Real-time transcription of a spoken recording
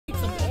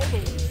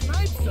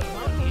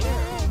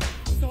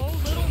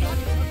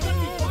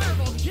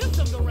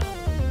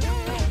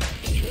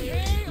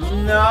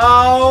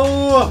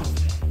No!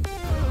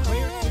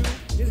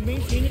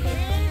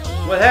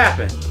 What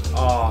happened?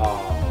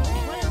 Oh.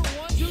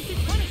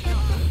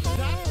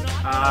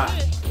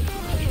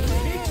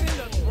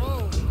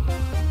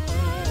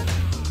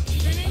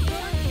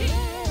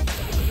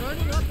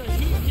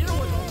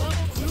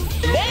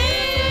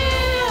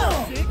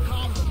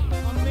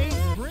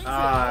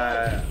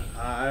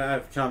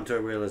 I've come to a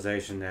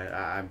realization that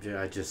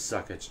I just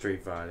suck at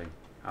street fighting.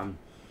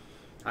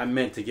 I'm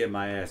meant to get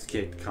my ass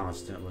kicked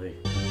constantly.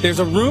 There's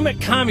a room at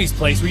Kami's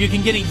place where you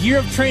can get a year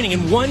of training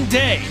in one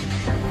day.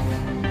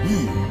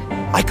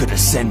 I could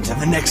ascend to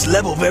the next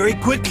level very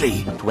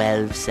quickly.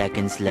 12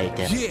 seconds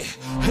later. Yeah,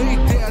 hey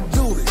there, I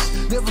do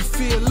this. Never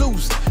fear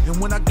losing. And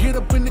when I get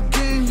up in the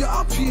game,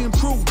 y'all be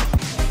improving.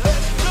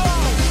 Let's go!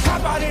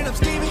 Hop out and I'm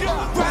steaming.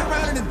 Ride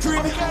around and I'm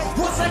dreaming.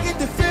 Once I get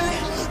the feeling,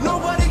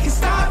 nobody can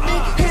stop me.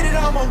 Hit it,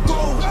 I'm on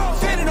gold.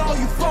 Fending all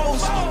you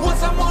foes.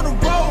 Once I'm on the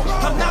road,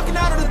 I'm knocking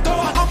out of the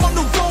door. I'm on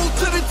the road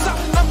to the top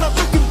and I'm not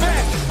looking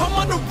back. I'm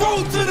on the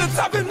road to the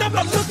top and I'm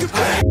not looking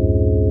back.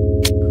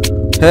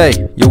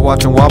 Hey, you're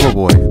watching Waaba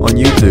Boy on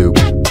YouTube.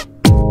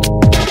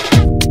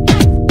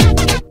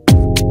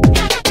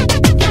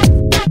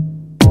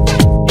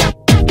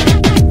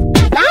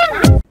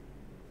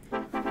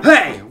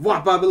 Hey,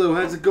 Waaba,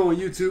 how's it going,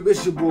 YouTube?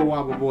 It's your boy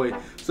Waaba Boy.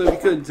 So if you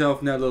couldn't tell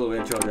from that little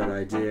intro that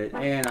I did,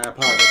 and I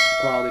apologize for the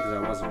quality because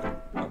I wasn't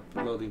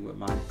uploading with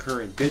my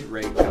current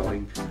bitrate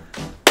going.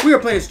 We are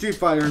playing Street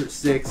Fighter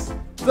 6,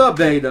 the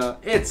beta.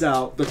 It's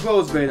out, the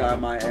closed beta, I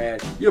might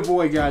add. Your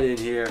boy got in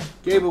here,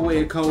 gave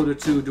away a code or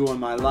two during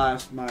my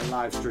live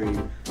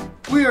stream.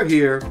 We are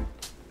here.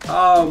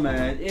 Oh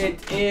man,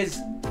 it is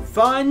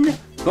fun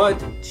but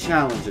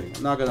challenging.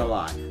 I'm not gonna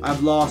lie.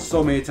 I've lost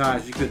so many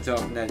times. You could tell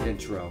from that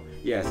intro.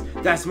 Yes,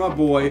 that's my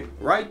boy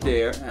right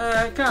there.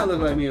 Kind of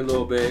look like me a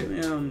little bit,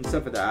 you know,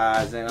 except for the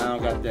eyes, and I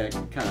don't got that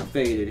kind of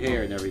faded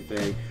hair and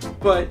everything.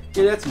 But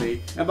yeah, that's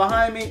me. And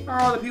behind me are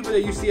all the people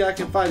that you see I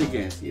can fight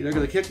against. Either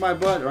gonna kick my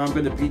butt or I'm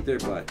gonna beat their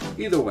butt.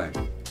 Either way.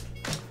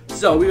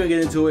 So we're gonna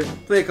get into it,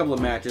 play a couple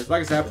of matches.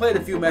 Like I said, I played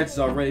a few matches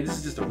already. This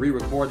is just a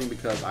re-recording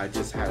because I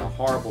just had a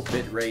horrible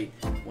bit rate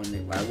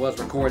when I was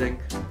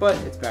recording, but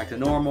it's back to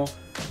normal.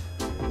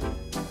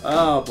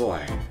 Oh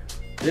boy,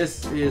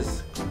 this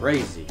is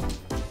crazy.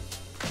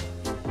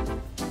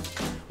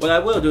 What I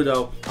will do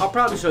though, I'll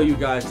probably show you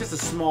guys just a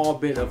small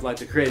bit of like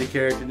the creative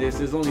character in this.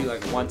 There's only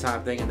like a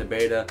one-time thing in the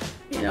beta.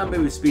 You know,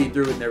 maybe speed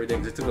through it and everything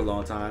because it took a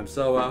long time.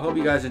 So I hope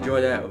you guys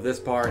enjoy that of this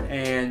part,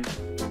 and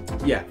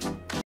yeah.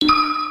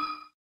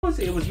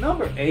 It was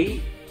number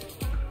 8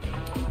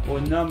 or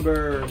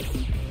number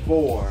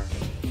 4.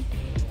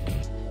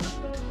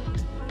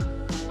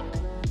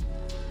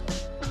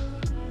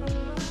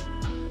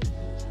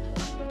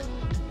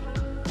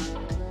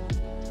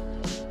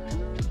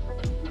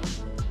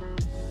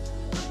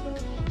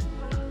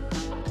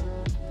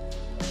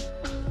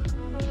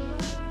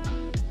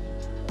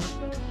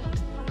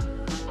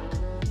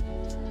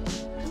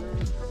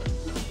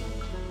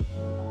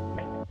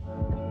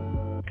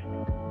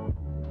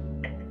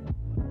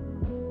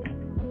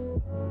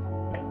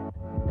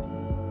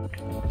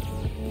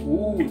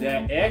 Ooh,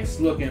 that X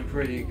looking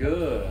pretty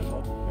good.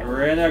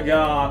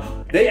 Renegade.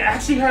 They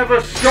actually have a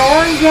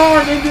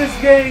Sharingan in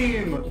this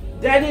game.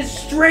 That is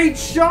straight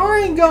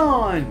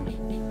Sharingan.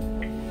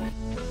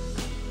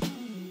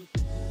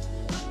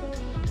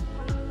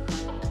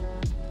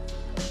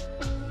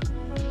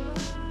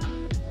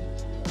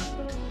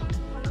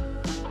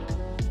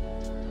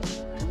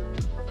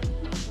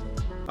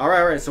 All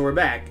right, so we're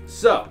back.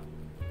 So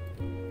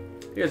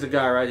here's a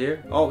guy right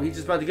here. Oh, he's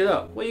just about to get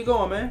up. Where you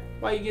going, man?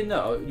 Why you getting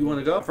up? Oh, you want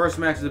to go? First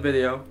match of the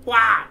video.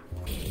 Wow!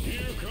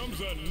 Here comes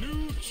a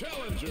new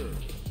challenger.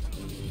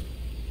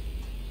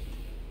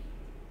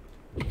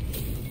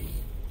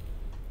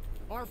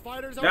 Our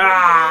fighters are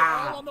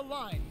all on the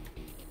line.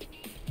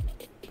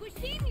 We're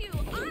seeing you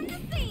on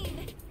the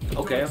scene.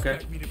 Okay.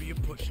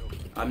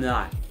 I'm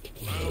not.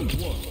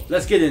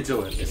 Let's get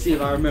into it. Let's see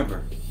if I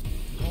remember.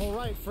 All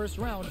right, first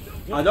round.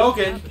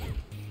 Hadouken.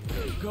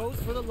 Goes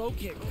for the low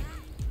kick.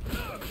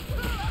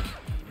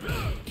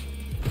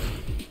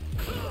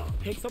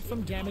 Picks up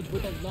some damage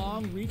with a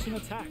long reaching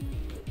attack.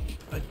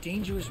 A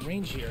dangerous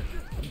range here.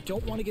 You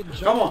don't want to get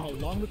jumped on a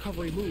long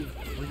recovery move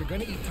where you're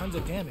going to eat tons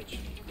of damage.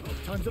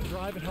 Tons of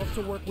drive and health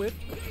to work with.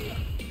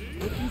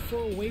 Looking for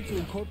a way to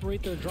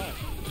incorporate their drive.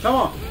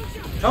 Come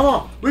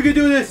on, we can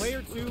do this.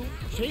 Player 2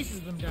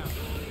 chases them down.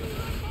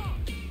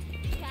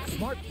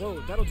 Smart throw,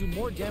 that'll do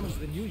more damage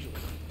than usual.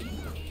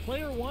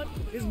 Player 1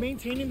 is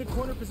maintaining the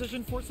corner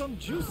position for some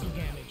juicy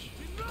damage.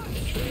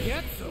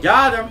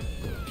 Got him.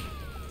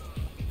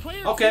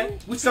 Player okay,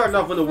 we starting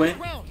off with a win.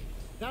 Round.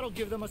 That'll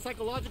give them a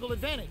psychological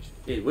advantage.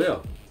 It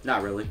will.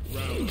 Not really.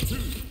 Round 2.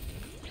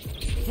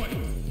 Fight.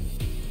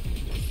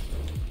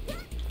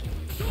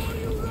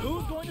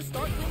 Who's going to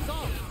start things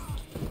off?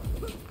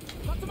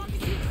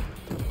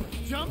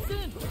 Jumps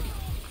in.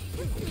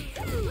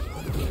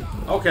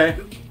 Okay.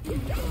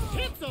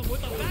 Hits him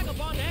with a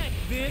vagabond egg.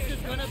 This is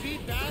gonna be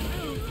bad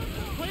news.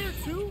 Player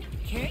 2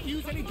 can't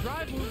use any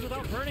drive moves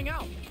without burning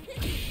out.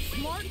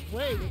 Smart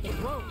play with the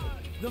throw.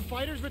 The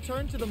fighters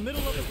return to the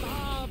middle of the...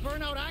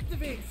 burnout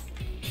activates.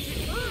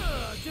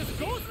 Just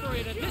goes for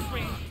it at this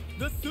range.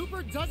 The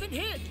super doesn't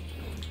hit.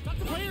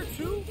 Player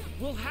 2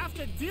 will have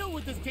to deal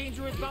with this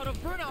dangerous bout of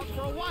burnout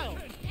for a while.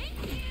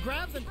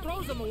 Grabs and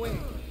throws him away.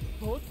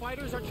 Both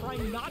fighters are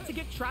trying not to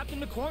get trapped in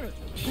the corner.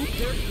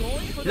 They're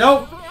going for the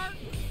super art.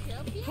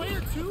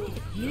 Player 2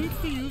 needs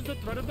to use the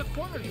threat of the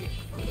corner here.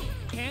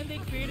 Can they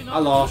create an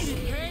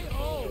opportunity to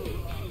KO?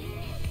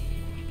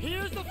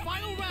 Here's the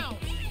final round.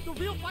 The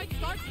real fight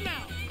starts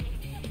now.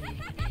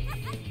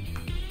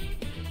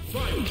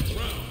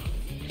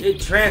 It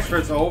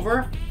transfers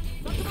over?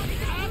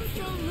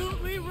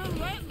 Absolutely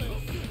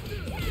relentless.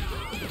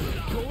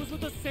 Goes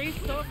with the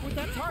safe stuff with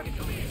that target.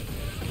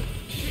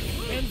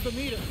 Ends the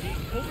meter,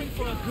 hoping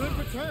for a good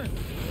return.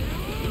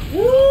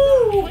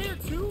 Woo! Player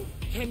 2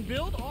 can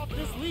build off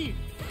this lead.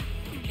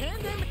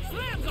 Tandem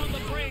slams on the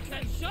brakes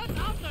and shuts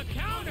off the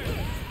counter.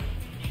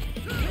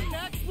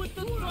 Connects with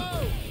the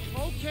throw.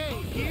 Okay,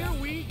 here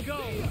we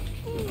go.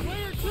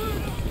 Player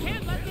 2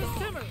 can't let this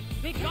simmer.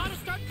 They gotta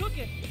start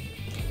cooking.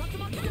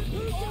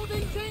 Oh,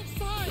 they changed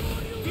sides.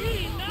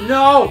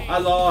 No, I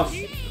lost.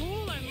 Keeps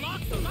cool and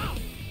locks them out.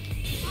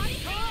 I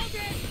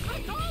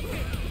called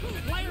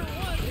it. Player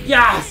 1.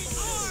 Yes!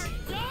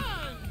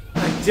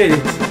 I did it.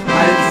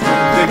 I didn't see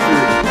victory.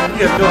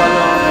 You have no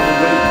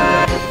idea.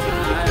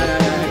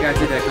 I gotta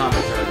take that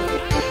comment.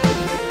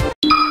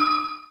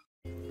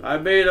 I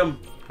beat him.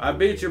 I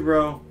beat you,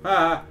 bro.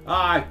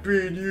 I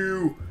beat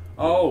you.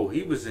 Oh,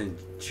 he was in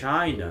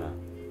China.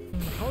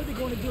 How are they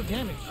going to deal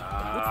damage?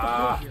 What's the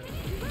point here?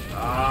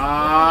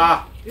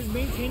 Is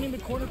maintaining the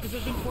corner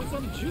position for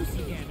some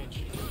juicy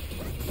damage.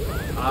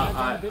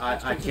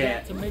 I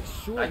can't. To make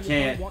sure I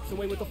can't. Walks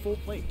away with a full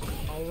plate.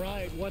 All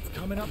right, what's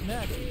coming up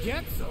next?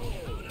 Get some.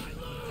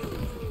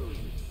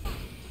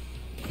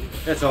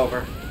 It's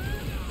over.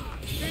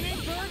 Spinning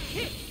bird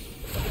kick.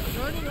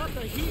 Turning up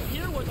the heat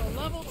here with a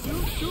level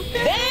 2 super.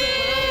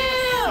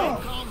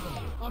 Damn!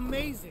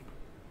 Amazing.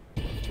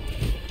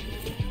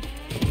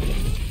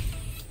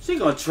 She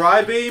gonna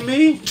try beating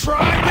me?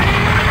 Try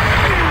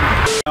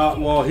me!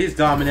 Well, he's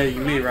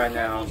dominating me right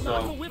now,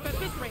 so.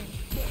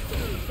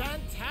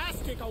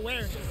 Fantastic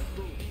awareness.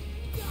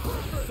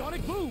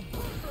 Sonic boom.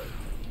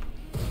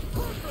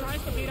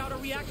 Tries to beat out a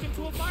reaction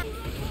to a fire.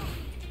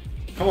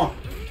 Come on.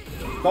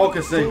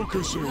 Focusing.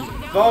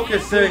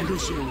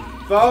 Focusing.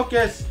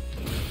 Focus.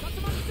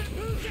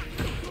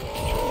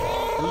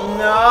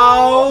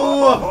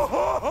 No!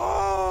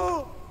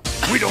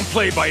 We don't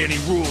play by any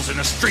rules in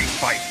a street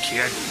fight,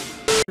 kid.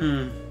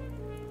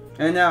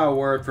 And now a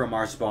word from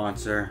our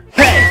sponsor.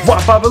 Hey,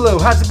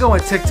 Waaba, how's it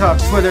going? TikTok,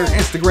 Twitter,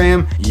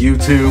 Instagram,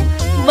 YouTube.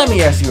 Let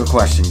me ask you a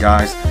question,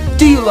 guys.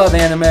 Do you love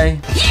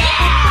anime?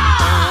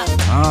 Yeah!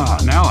 Ah,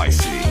 now I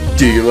see.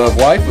 Do you love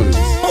waifus?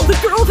 All the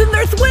girls in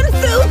their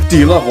swimsuits! Do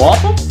you love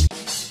waffles?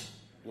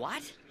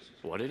 What?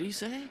 What did he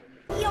say?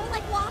 You don't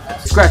like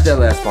waffles? Scratch that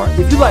last part.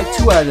 If you like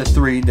 2 out of the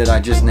 3 that I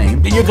just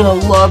named, then you're gonna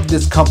love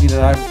this company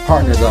that I've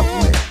partnered up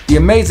with. The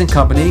amazing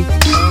company,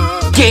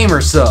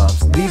 GamerSupps.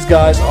 These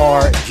guys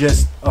are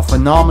just a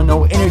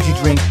phenomenal energy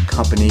drink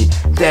company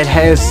that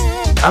has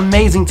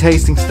amazing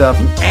tasting stuff,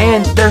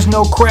 and there's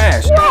no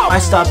crash. I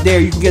stopped there.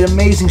 You can get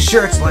amazing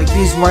shirts like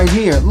these right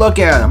here. Look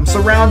at them,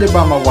 surrounded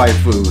by my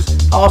waifus.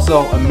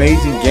 Also,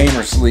 amazing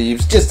gamer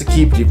sleeves just to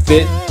keep you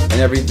fit and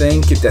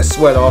everything. Get that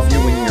sweat off you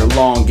in your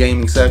long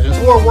gaming sessions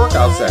or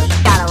workout sessions.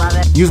 Gotta love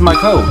it. Use my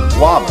code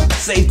Waaba.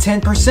 Save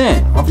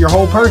 10% off your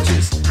whole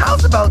purchase.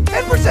 How's about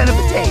 10% of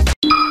the tape?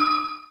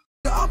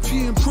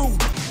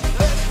 Improved.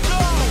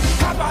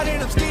 Hop out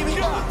and I'm steaming,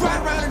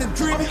 ride around and I'm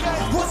dreaming.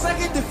 Once I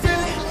get the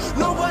feeling,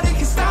 nobody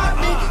can stop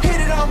me.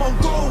 Hit it, I'm on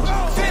gold,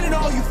 fending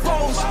all you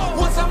foes.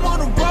 Once I'm on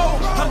the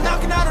road, I'm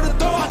knocking out of the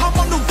door. I'm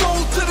on the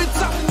road to the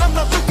top and I'm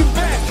not looking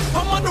back.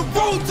 I'm on the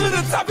road to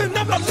the top and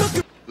I'm not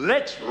looking.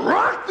 Let's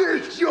rock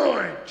this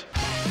joint!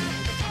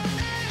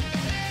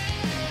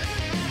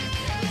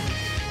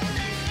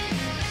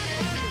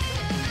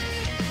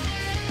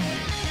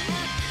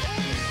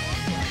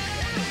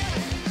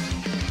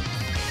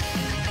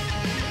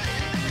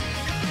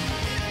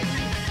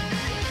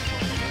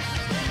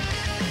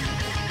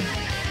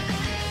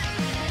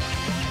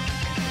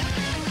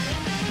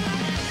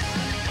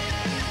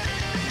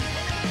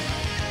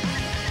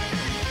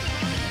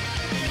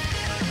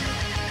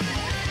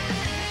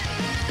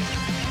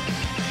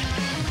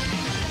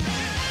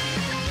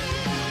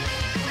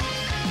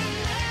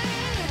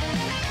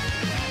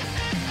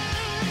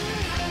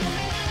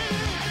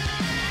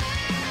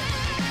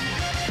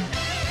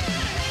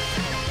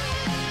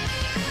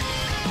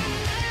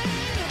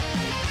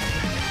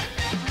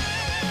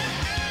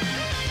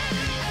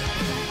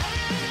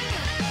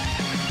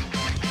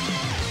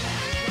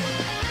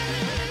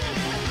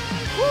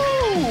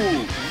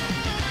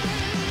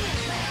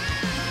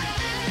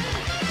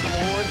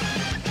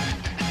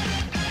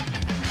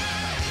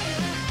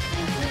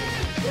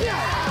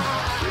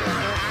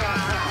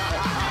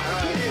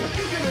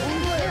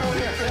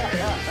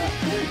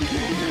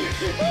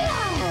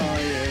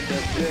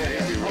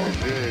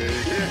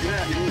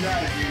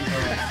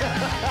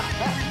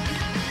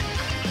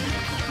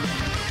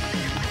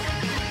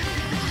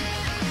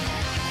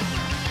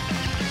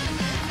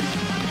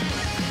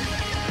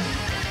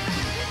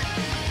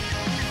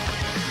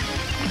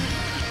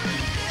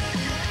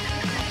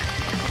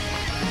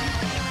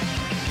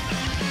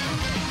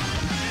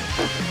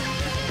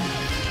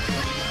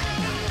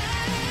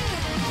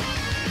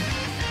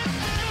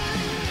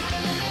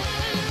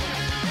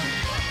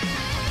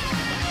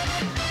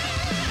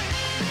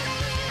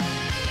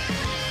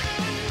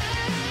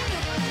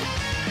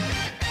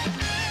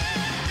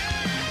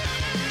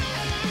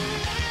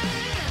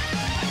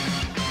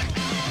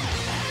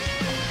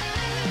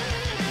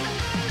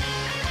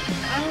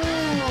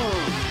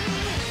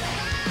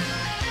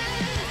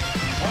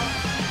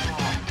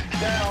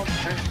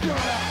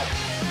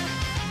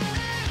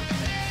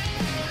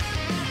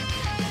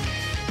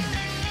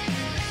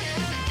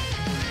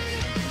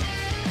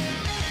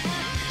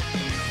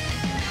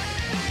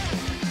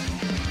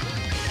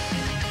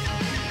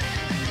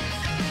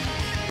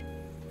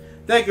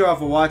 Thank you all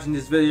for watching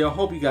this video.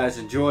 Hope you guys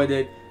enjoyed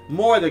it.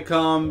 More to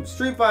come.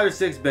 Street Fighter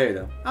 6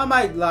 beta. I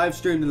might live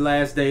stream the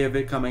last day of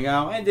it coming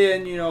out, and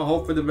then, you know,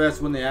 hope for the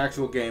best when the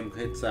actual game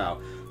hits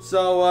out.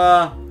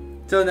 So,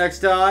 till next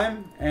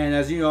time, and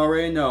as you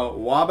already know,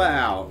 Waaba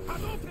out.